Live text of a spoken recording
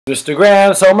Mr.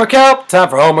 Graham's homework help. Time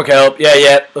for homework help.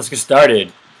 Yeah. Let's get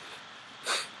started.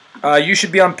 You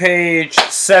should be on page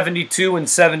 72 and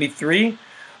 73.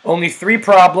 Only 3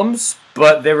 problems,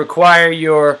 but they require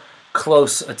your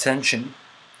close attention.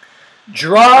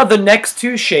 Draw the next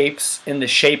 2 shapes in the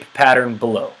shape pattern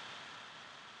below.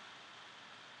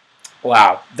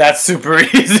 Wow, that's super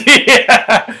easy.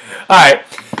 Alright,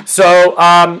 so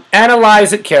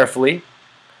analyze it carefully.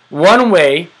 One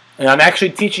way, and I'm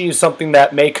actually teaching you something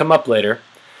that may come up later,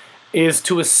 is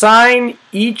to assign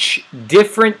each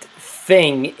different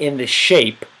thing in the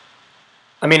shape,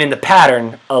 in the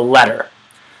pattern, a letter.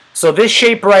 So this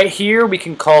shape right here, we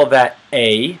can call that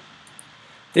A.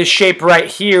 This shape right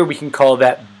here, we can call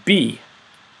that B.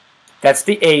 That's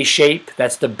the A shape,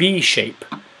 that's the B shape.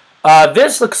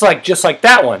 This looks like just like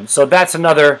that one, so that's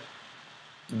another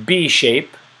B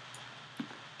shape.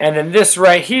 And then this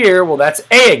right here, well, that's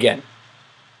A again.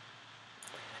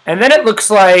 And then it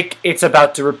looks like it's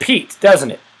about to repeat,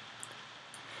 doesn't it?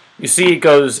 You see it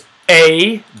goes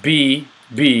A, B,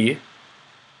 B,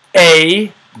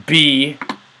 A, B,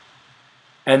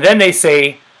 and then they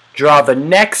say draw the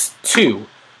next 2.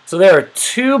 So there are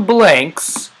 2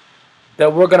 blanks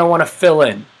that we're going to want to fill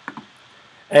in.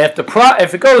 And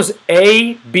if it goes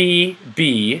A, B,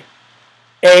 B,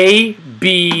 A,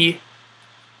 B,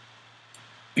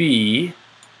 B,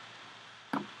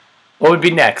 what would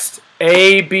be next?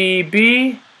 A, B,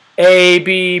 B, A,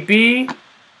 B, B,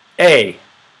 A.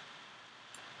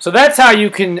 So that's how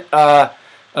you can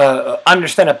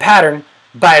understand a pattern,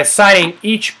 by assigning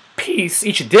each piece,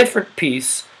 each different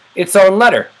piece, its own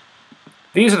letter.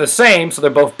 These are the same, so they're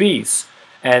both B's.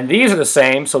 And these are the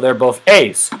same, so they're both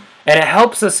A's. And it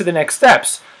helps us see the next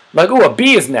steps. Like, ooh, a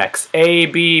B is next. A,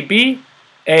 B, B,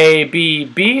 A, B,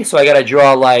 B. So I got to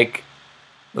draw like,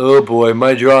 oh boy,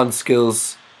 my drawing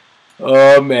skills.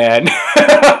 Oh man.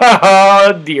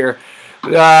 Oh dear.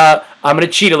 I'm going to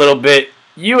cheat a little bit.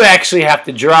 You actually have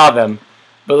to draw them.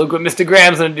 But look what Mr.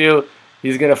 Graham's going to do.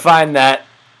 He's going to find that.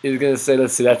 He's going to say,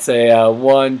 let's see, that's a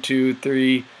 1, 2,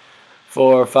 3,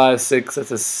 4, 5, 6.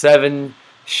 That's a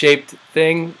 7-shaped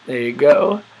thing. There you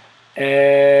go.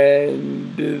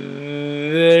 And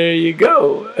there you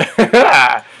go.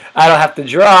 I don't have to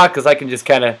draw because I can just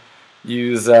kind of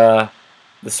use the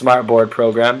Smartboard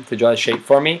program to draw the shape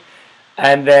for me.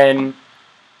 And then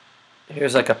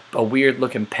here's like a weird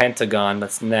looking pentagon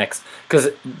that's next, because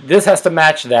this has to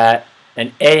match that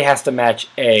and A has to match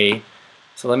A.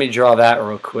 So let me draw that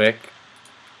real quick.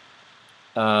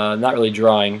 Not really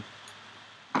drawing,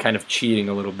 kind of cheating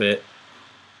a little bit.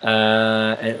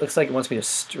 And it looks like it wants me to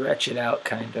stretch it out,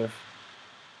 kind of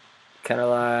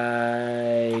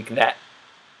like that.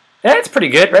 Yeah, it's pretty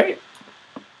good, right?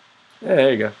 Yeah,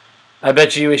 there you go. I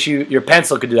bet you wish your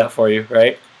pencil could do that for you,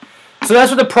 right? So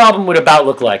that's what the problem would about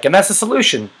look like, and that's the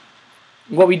solution.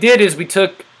 What we did is we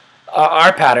took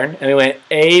our pattern and we went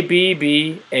A, B,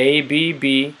 B, A, B,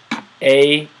 B,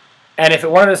 A, and if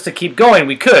it wanted us to keep going,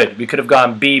 we could. We could have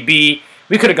gone B, B.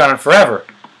 We could have gone on forever.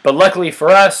 But luckily for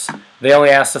us, they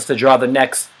only asked us to draw the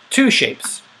next 2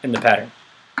 shapes in the pattern.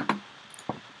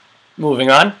 Moving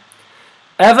on.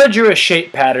 Eva drew a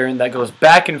shape pattern that goes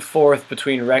back and forth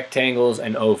between rectangles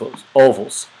and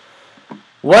ovals.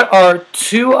 What are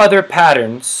 2 other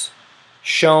patterns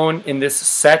shown in this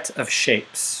set of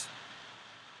shapes?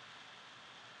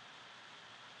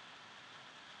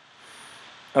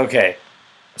 Okay,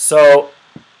 so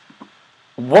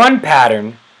one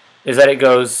pattern is that it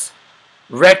goes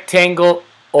rectangle,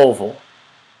 oval,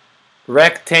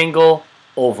 rectangle,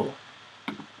 oval,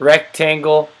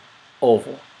 rectangle,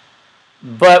 oval.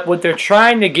 But what they're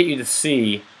trying to get you to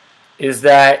see is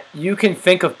that you can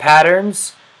think of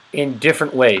patterns in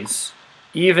different ways,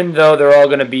 even though they're all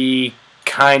going to be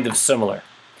kind of similar.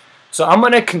 So I'm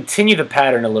going to continue the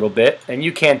pattern a little bit, and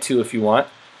you can too if you want,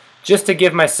 just to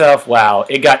give myself, wow,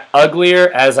 it got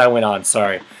uglier as I went on,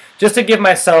 sorry. Just to give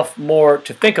myself more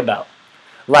to think about.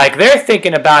 Like they're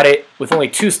thinking about it with only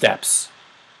 2 steps.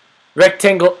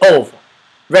 Rectangle, oval,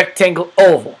 rectangle,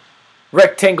 oval,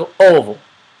 rectangle, oval.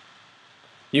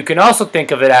 You can also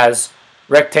think of it as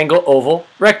rectangle, oval,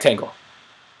 rectangle.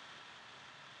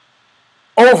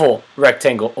 Oval,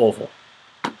 rectangle, oval.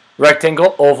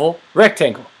 Rectangle, oval,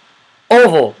 rectangle.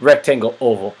 Oval, rectangle,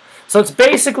 oval. So it's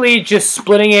basically just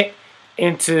splitting it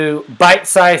into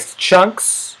bite-sized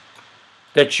chunks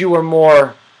that you are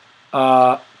more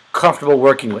comfortable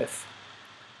working with.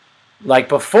 Like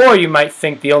before, you might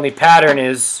think the only pattern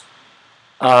is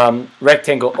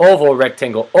rectangle, oval,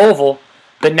 rectangle, oval.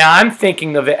 But now I'm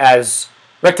thinking of it as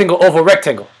rectangle, oval,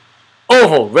 rectangle.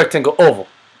 Oval, rectangle, oval.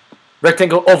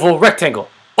 Rectangle, oval, rectangle.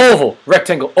 Oval,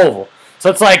 rectangle, oval. So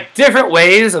it's like different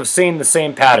ways of seeing the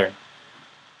same pattern.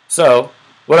 So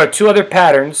what are two other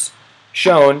patterns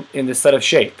shown in this set of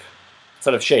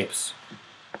shapes?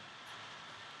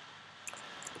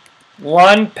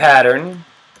 One pattern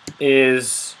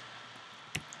is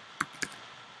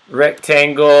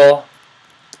rectangle,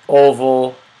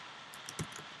 oval,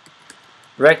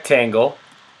 rectangle,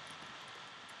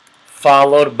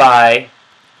 followed by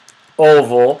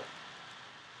oval,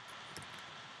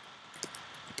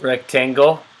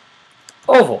 rectangle,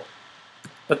 oval.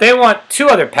 But they want two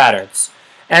other patterns.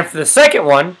 And for the second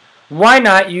one, why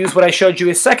not use what I showed you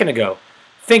a second ago?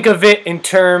 Think of it in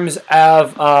terms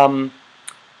of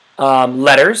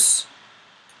letters.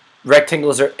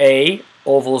 Rectangles are A,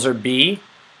 ovals are B.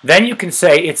 Then you can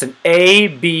say it's an A,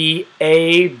 B,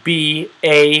 A, B,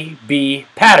 A, B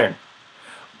pattern.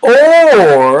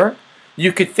 Or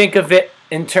you could think of it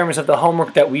in terms of the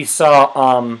homework that we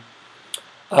saw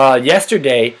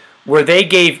yesterday, where they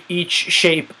gave each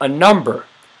shape a number.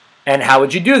 And how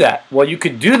would you do that? Well, you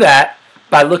could do that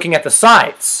by looking at the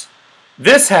sides.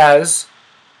 This has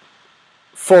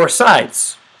 4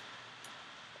 sides.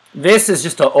 This is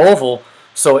just an oval,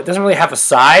 so it doesn't really have a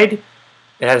side.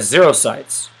 It has 0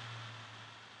 sides.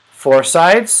 4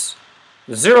 sides,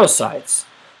 0 sides.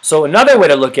 So another way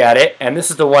to look at it, and this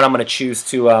is the one I'm going to choose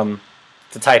to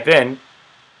type in,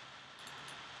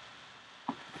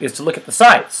 is to look at the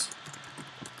sides.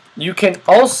 You can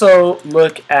also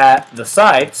look at the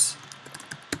sides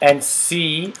and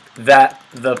see that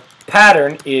the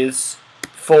pattern is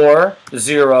 4,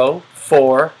 0,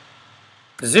 4,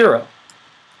 0.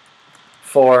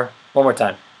 4, one more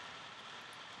time,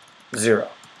 0.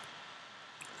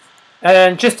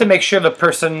 And just to make sure the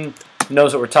person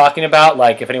knows what we're talking about,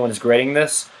 like if anyone is grading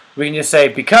this, we can just say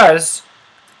because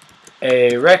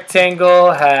a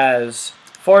rectangle has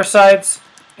 4 sides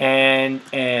and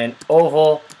an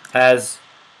oval has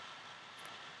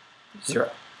 0.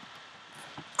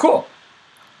 Cool.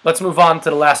 Let's move on to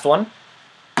the last one.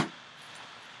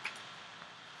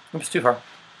 Oops, too far.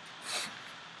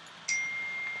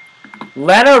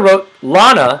 Lana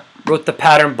wrote the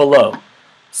pattern below.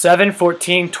 7,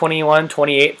 14, 21,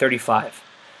 28, 35.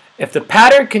 If the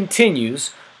pattern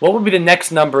continues, what would be the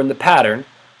next number in the pattern?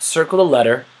 Circle the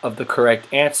letter of the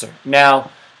correct answer.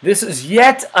 Now, this is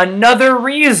yet another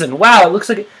reason. Wow, it looks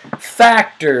like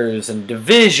factors and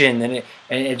division, and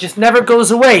it just never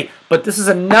goes away. But this is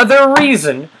another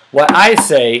reason why I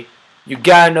say you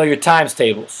gotta know your times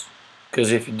tables.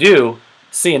 Because if you do,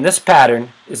 seeing this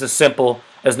pattern is as simple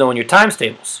as knowing your times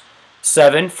tables.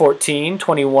 7, 14,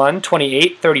 21,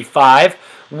 28, 35.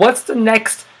 What's the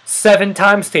next 7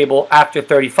 times table after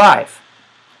 35?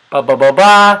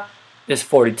 Is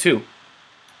 42.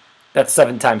 That's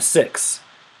 7 times 6.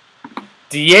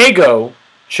 Diego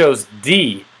chose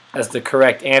D as the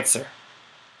correct answer.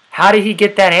 How did he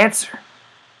get that answer?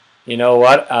 You know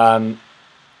what? I'm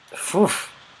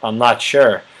not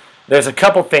sure. There's a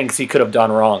couple things he could have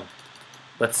done wrong.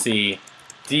 Let's see.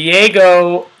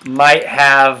 Diego might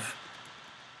have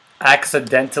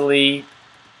accidentally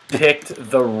picked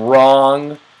the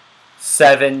wrong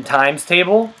 7 times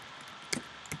table.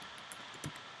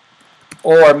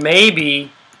 Or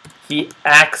maybe he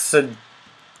accidentally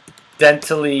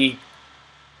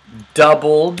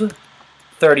doubled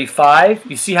 35.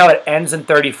 You see how it ends in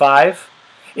 35?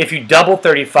 If you double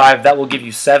 35, that will give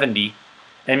you 70.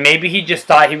 And maybe he just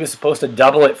thought he was supposed to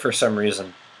double it for some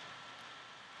reason.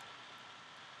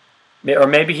 Or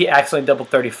maybe he accidentally doubled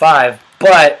 35,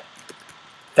 but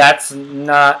that's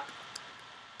not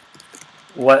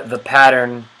what the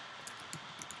pattern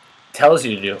tells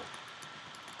you to do.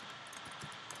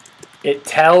 It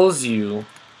tells you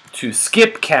to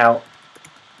skip count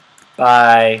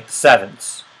by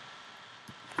 7s.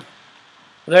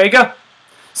 There you go.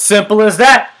 Simple as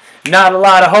that. Not a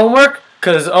lot of homework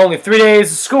because only 3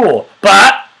 days of school.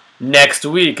 But next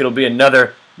week it'll be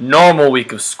another normal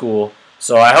week of school.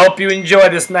 So I hope you enjoy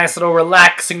this nice little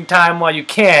relaxing time while you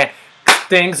can.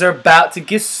 Things are about to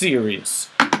get serious.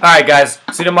 Alright guys,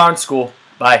 see you tomorrow in school.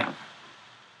 Bye.